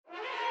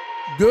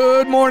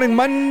Good morning,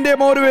 Monday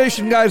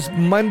motivation, guys.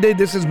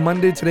 This is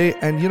Monday today,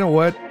 and you know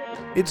what?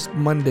 It's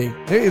Monday.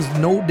 There is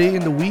no day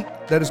in the week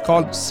that is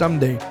called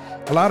someday.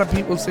 A lot of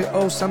people say,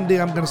 oh,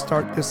 someday I'm going to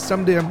start this.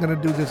 Someday I'm going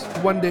to do this.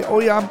 One day, oh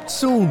yeah, I'm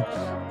soon.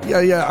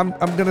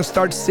 I'm going to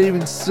start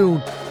saving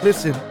soon.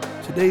 Listen,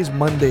 today's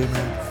Monday,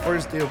 man.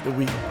 First day of the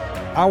week.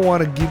 I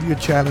want to give you a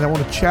challenge. I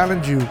want to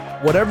challenge you.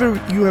 Whatever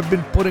you have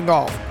been putting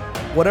off,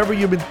 whatever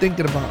you've been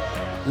thinking about,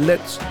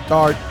 let's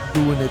start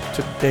doing it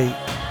today.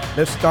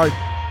 Let's start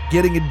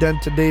getting it done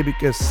today,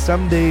 because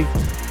someday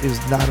is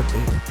not a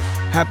day.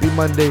 Happy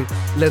Monday.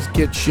 Let's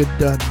get shit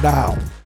done now.